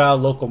list about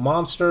local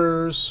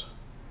monsters.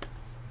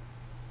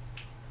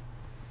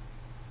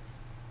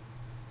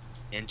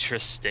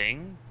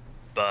 Interesting,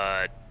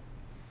 but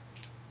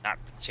not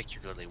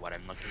particularly what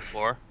I'm looking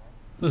for.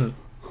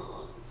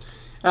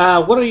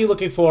 What are you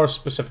looking for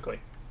specifically?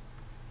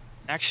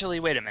 Actually,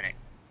 wait a minute.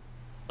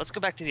 Let's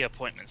go back to the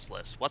appointments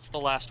list. What's the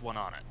last one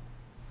on it?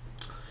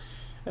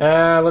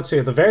 Let's see,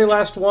 the very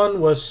last one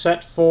was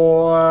set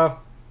for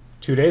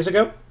 2 days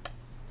ago.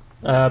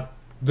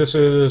 This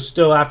is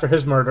still after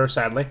his murder,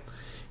 sadly.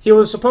 He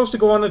was supposed to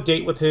go on a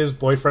date with his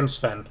boyfriend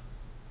Sven.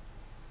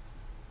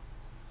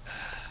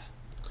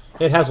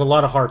 It has a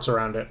lot of hearts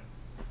around it.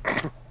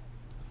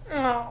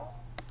 Oh.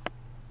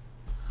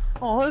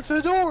 Oh, that's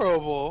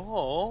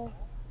adorable.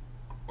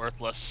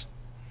 Worthless.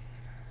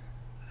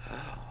 You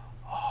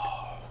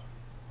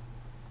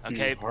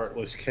Okay.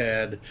 heartless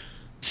cad.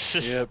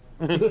 Yep.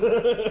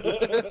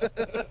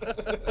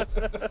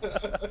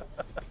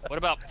 What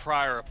about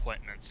prior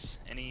appointments?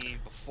 Any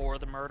before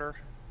the murder?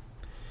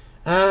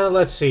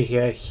 Let's see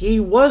here. He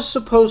was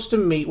supposed to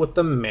meet with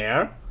the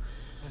mayor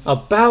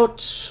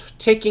about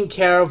taking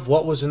care of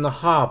what was in the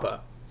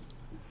harbor.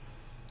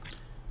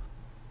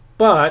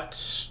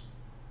 But,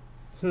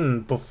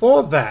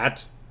 before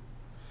that,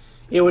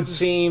 it would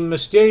seem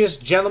mysterious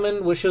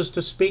gentleman wishes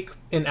to speak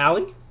in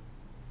alley.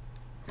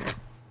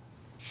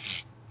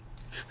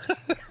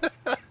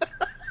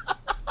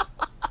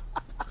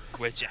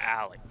 Which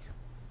alley?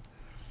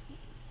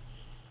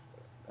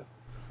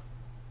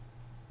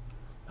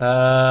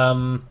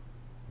 I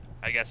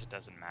guess it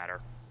doesn't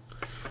matter.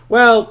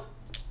 Well,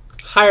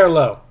 high or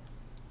low?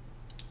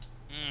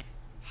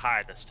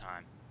 High this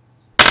time.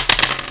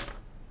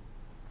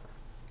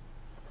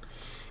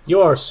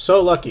 You are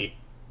so lucky.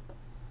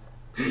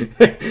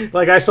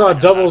 Like I saw a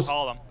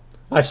Call them.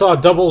 I saw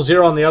a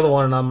 0 on the other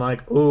one, and I'm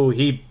like, ooh,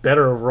 he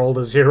better have rolled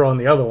a 0 on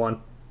the other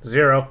one.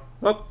 0.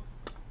 Well,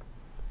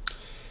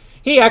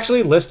 he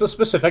actually lists a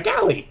specific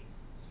alley.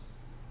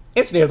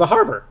 It's near the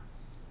harbor.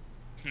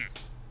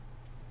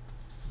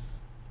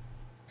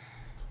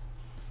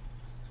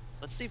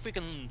 Let's see if we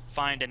can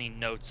find any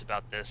notes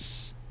about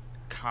this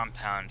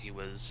compound he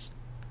was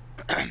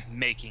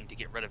making to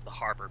get rid of the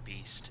harbor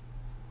beast.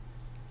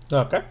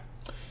 Okay.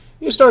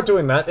 You start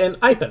doing that, and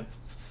Ipin.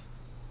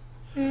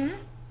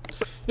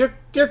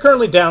 You're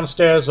currently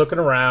downstairs looking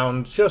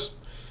around, just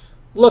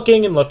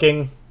looking and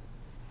looking.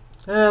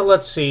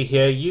 Let's see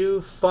here.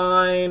 You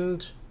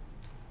find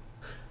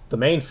the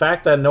main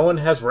fact that no one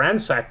has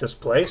ransacked this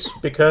place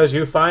because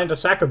you find a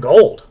sack of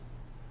gold.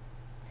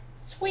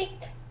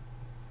 Sweet.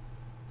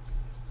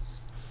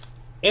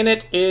 In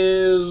it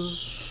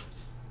is...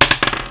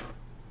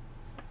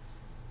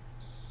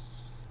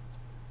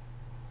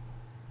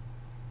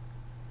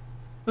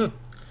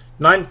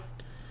 Nine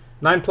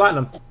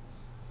platinum.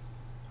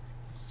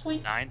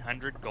 Sweet.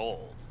 900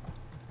 gold.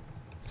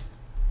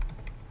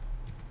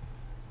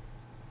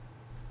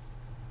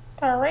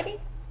 Alrighty.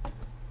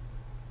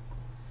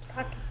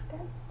 Pocket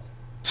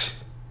that.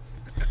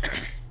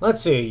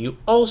 Let's see. You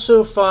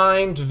also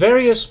find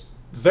various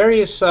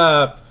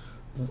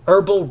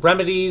herbal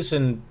remedies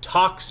and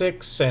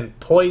toxics and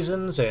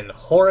poisons and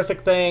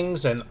horrific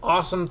things and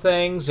awesome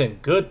things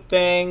and good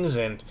things,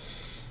 and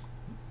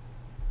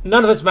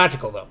none of it's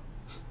magical though.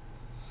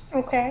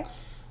 Okay.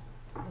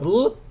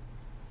 Look.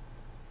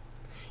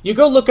 You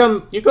look at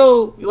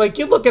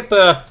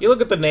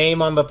the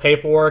name on the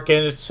paperwork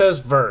and it says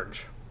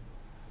Verge.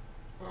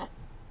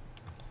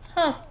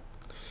 Huh.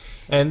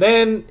 And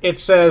then it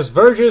says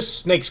Verge's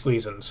Snake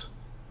Squeezins.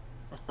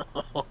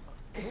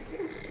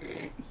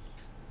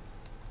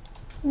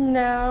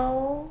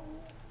 No.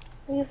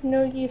 We have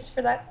no use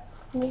for that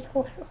snake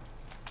oil.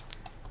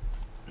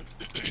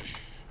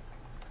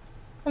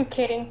 I'm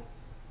kidding.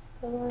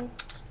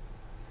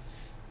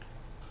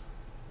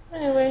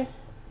 Anyway.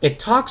 It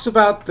talks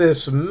about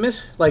this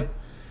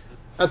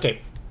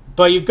okay,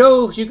 but you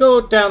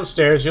go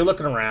downstairs. You're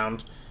looking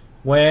around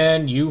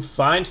when you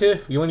find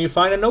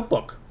a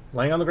notebook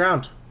laying on the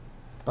ground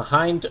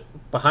behind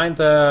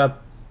the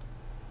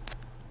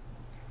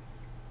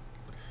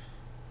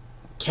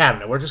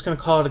cabinet. We're just gonna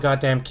call it a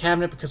goddamn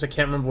cabinet because I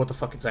can't remember what the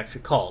fuck it's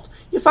actually called.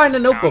 You find a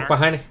notebook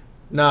behind it.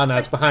 No,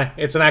 it's behind.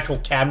 It's an actual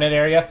cabinet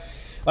area.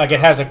 Like,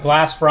 it has a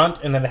glass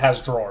front and then it has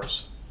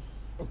drawers.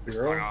 A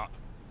bureau?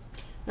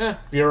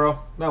 Bureau.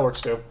 That works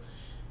too.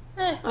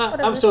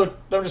 Whatever. I'm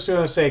just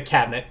gonna say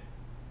cabinet.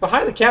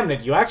 Behind the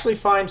cabinet, you actually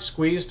find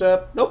squeezed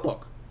a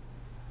notebook.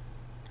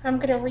 I'm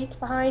gonna reach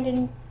behind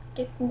and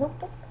get the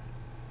notebook.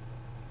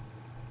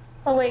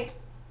 Oh wait.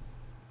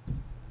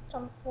 It's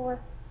on the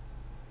floor.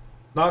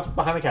 No, it's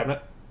behind the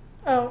cabinet.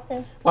 Oh,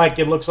 okay. Like,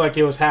 it looks like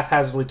it was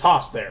haphazardly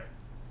tossed there.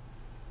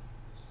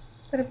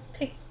 Try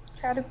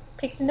to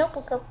pick the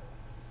notebook up.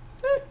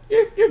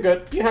 You're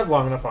good. You have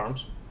long enough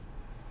arms.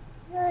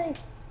 Yay.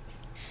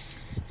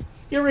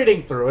 You're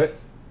reading through it,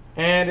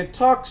 and it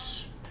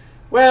talks...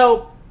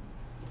 Well,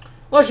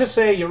 let's just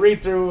say you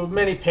read through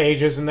many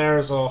pages, and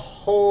there's a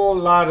whole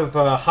lot of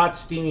hot,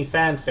 steamy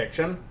fan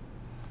fiction.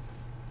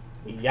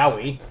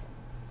 Yowie.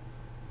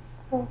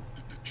 Oh.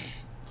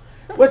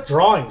 With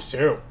drawings,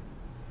 too.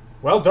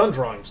 Well done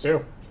drawings,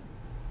 too.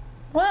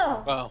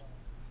 Well. Wow.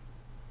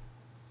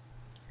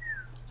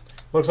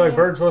 Looks like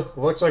Verge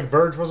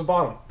was a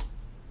bottom.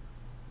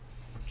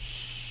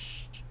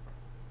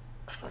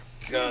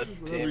 God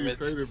damn You it.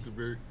 paid him to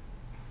be.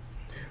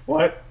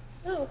 What?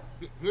 Ooh.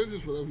 They're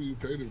just whatever you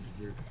paid him to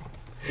be.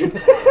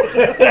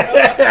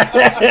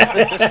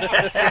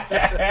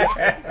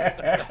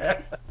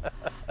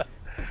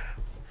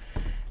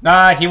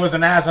 Nah, he was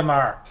an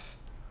Azamar.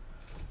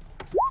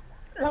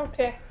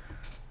 Okay.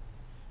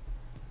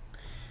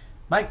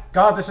 My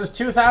God, this is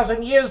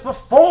 2,000 years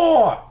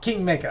before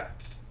Kingmaker.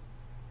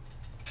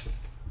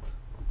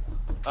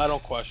 I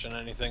don't question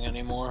anything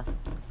anymore.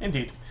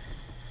 Indeed.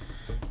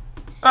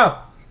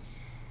 Oh,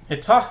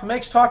 it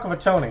makes talk of a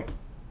Tony.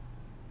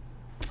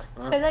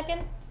 Say that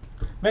again?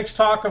 Makes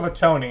talk of a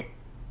Tony.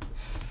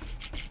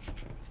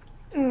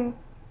 Mm.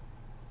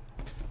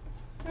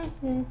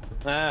 Mm-hmm.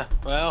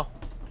 Well,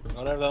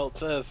 whatever the hell it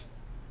says.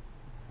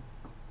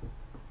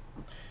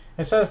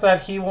 It says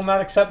that he will not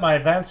accept my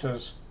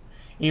advances,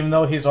 even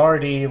though he's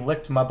already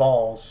licked my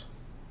balls.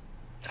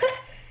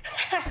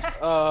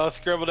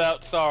 Scribbled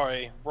out,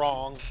 sorry,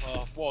 wrong,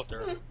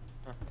 Walter.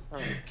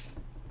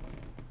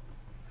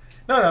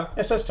 No,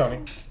 it says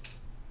Tony.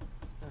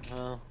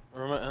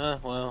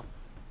 Well.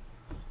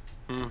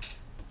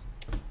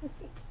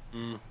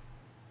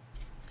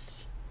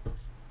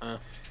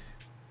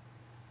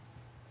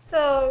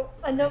 So,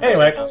 a notebook.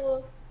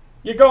 Anyway,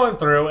 you're going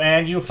through,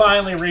 and you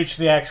finally reach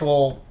the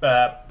actual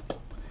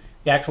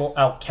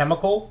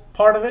alchemical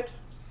part of it.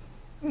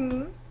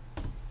 Mm-hmm.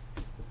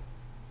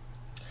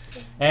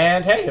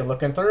 And hey, you're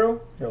looking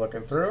through.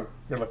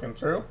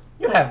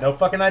 You have no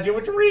fucking idea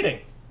what you're reading.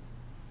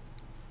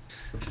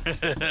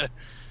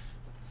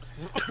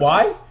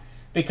 Why?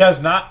 Because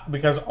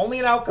only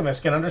an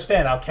alchemist can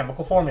understand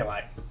alchemical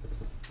formulae.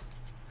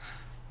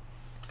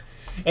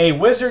 A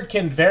wizard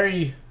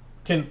a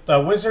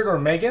wizard or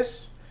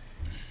magus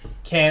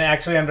can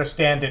actually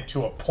understand it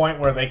to a point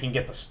where they can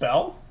get the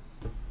spell.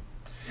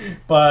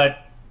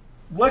 But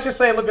let's just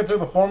say, looking through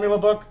the formula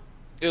book,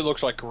 It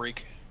looks like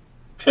Greek.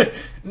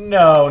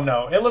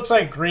 No. It looks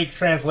like Greek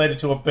translated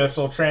to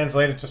Abyssal,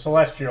 translated to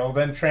Celestial,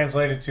 then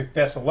translated to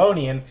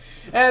Thessalonian,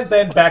 and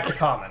then back to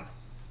Common.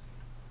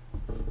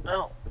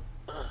 Oh.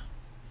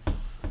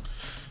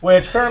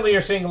 Which currently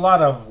you're seeing a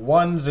lot of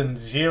 1s and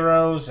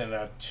 0s and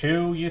a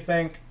 2, you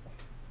think?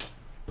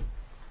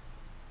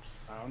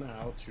 I don't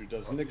know. 2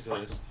 doesn't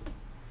exist.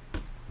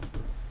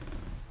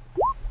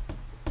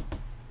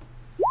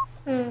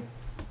 Hmm.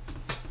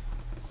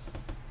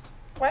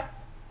 What?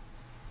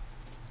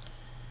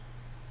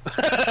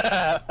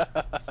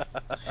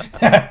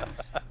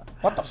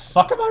 What the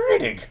fuck am I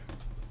reading?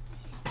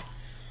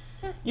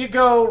 You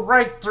go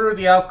right through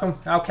the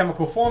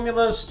alchemical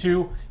formulas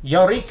to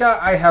Eureka.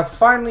 I have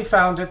finally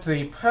found it,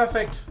 the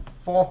perfect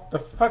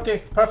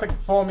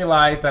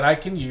formulae that I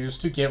can use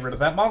to get rid of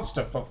that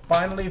monster for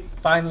finally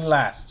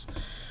lasts.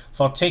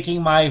 For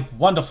taking my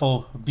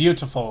wonderful,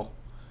 beautiful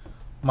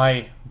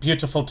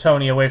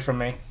Tony away from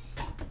me.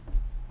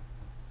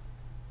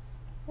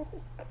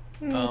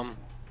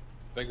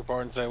 Beg your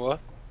pardon, say what?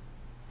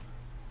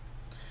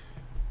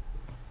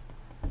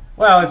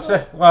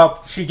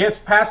 Well, she gets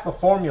past the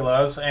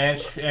formulas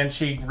and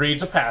she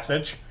reads a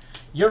passage.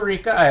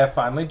 Eureka, I have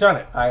finally done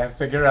it. I have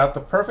figured out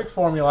the perfect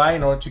formula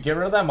in order to get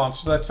rid of that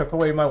monster that took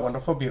away my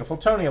wonderful, beautiful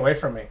Tony away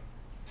from me.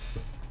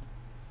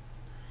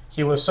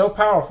 He was so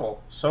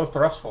powerful, so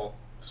thrustful,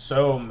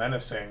 so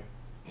menacing.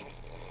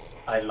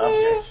 I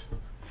loved it.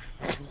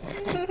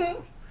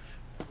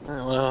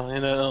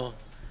 Well,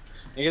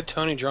 you get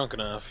Tony drunk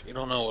enough, you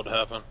don't know what would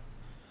happen.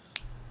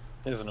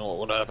 He doesn't know what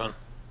would happen.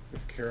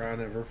 If Karen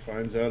ever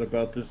finds out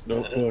about this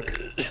notebook,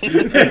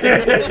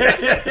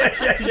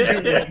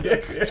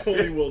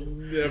 Tony will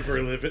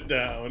never live it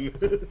down.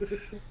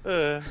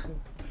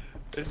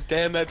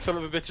 Damn, that son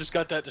of a bitch has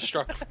got that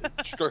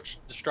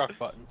destruct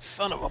button.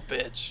 Son of a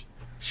bitch.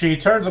 She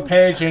turns a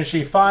page and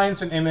she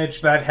finds an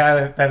image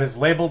that is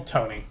labeled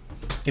Tony.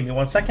 Give me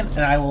 1 second,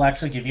 and I will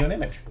actually give you an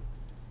image.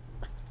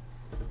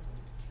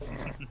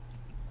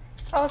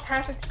 I was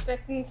half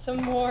expecting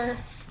some more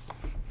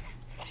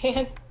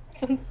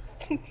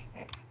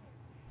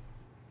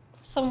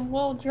some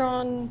well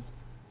drawn.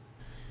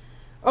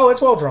 Oh,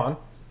 it's well drawn.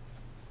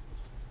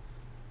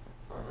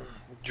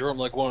 Drew him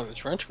like one of the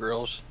trench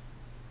girls.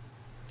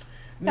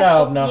 No,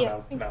 That's no, what-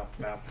 no, yeah. no,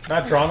 no.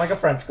 Not drawn like a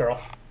French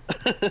girl.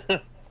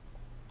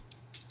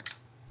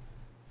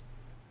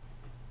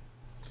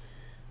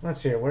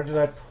 Let's see, where did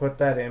I put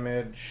that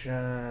image?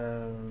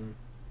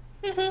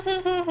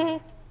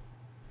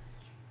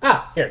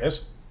 Ah, here it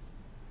is.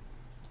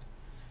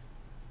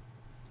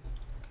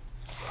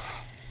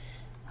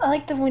 I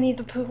like the Winnie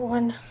the Pooh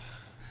one.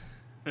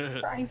 For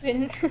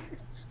Ipin.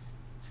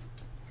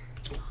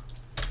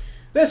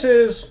 This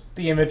is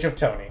the image of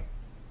Tony.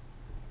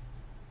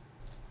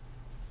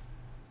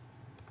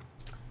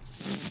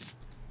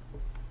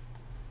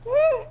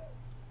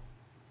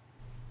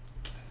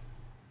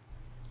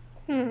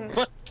 Hmm.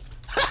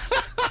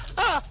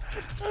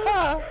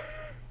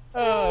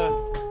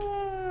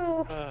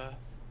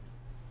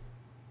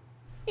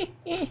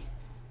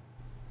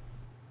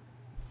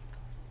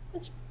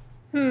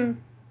 Hmm.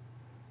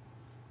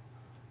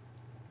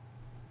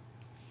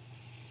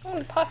 I'm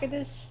gonna pocket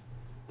this.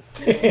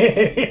 I'm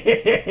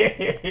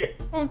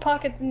gonna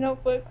pocket the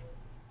notebook.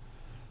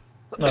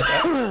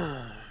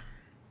 Okay.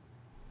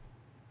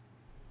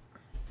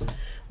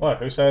 What?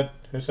 Who said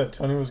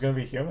Tony was going to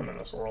be human in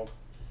this world?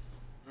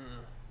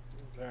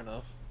 Fair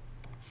enough.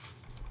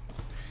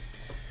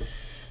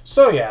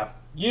 So yeah,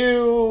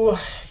 you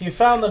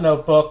found the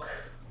notebook.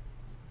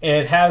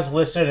 It has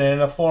listed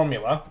in a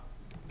formula.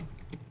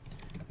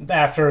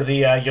 After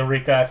the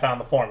Eureka, I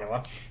found the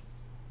formula.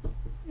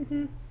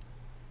 Mm-hmm.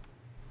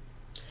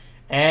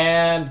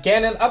 And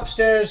Gannon,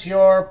 upstairs,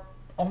 you're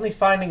only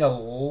finding a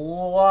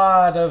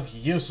lot of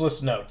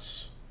useless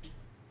notes.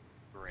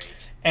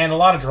 Great. And a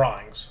lot of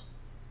drawings.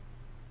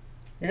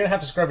 You're going to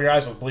have to scrub your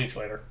eyes with bleach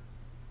later.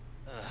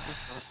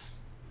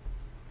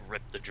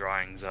 Rip the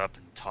drawings up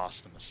and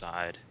toss them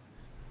aside.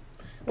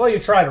 Well, you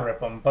try to rip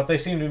them, but they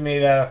seem to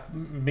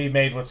be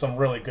made with some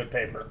really good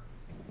paper.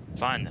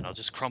 Fine, then I'll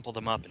just crumple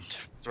them up and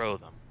throw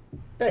them.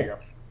 There you go.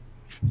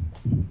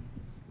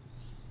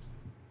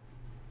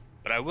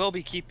 But I will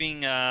be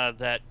keeping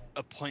that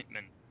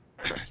appointment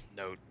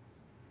note.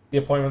 The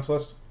appointments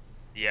list?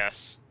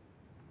 Yes.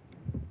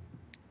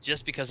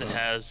 Just because it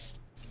has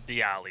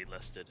the alley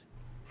listed.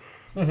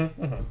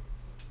 Mm-hmm, mm-hmm.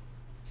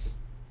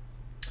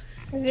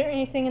 Is there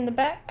anything in the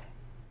back?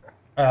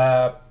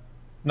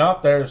 No,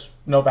 there's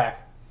no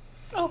back.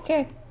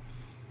 Okay.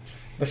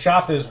 The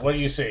shop is what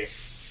you see,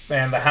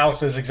 and the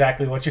house is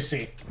exactly what you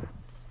see.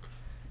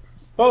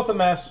 Both a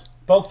mess,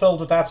 both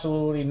filled with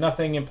absolutely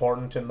nothing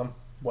important in them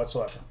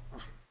whatsoever.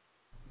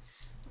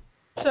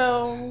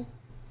 So,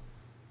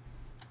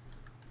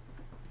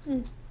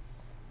 I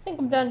think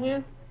I'm done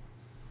here.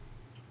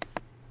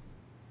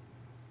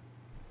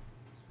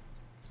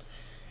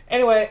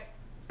 Anyway,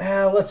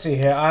 let's see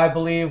here. I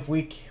believe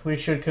we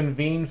should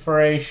convene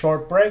for a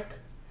short break.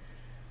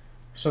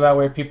 So that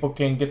way people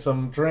can get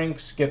some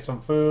drinks, get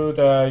some food,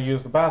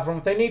 use the bathroom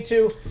if they need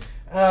to.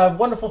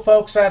 Wonderful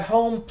folks at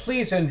home,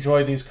 please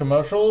enjoy these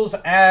commercials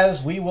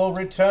as we will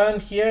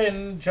return here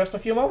in just a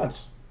few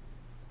moments.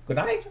 Good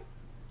night.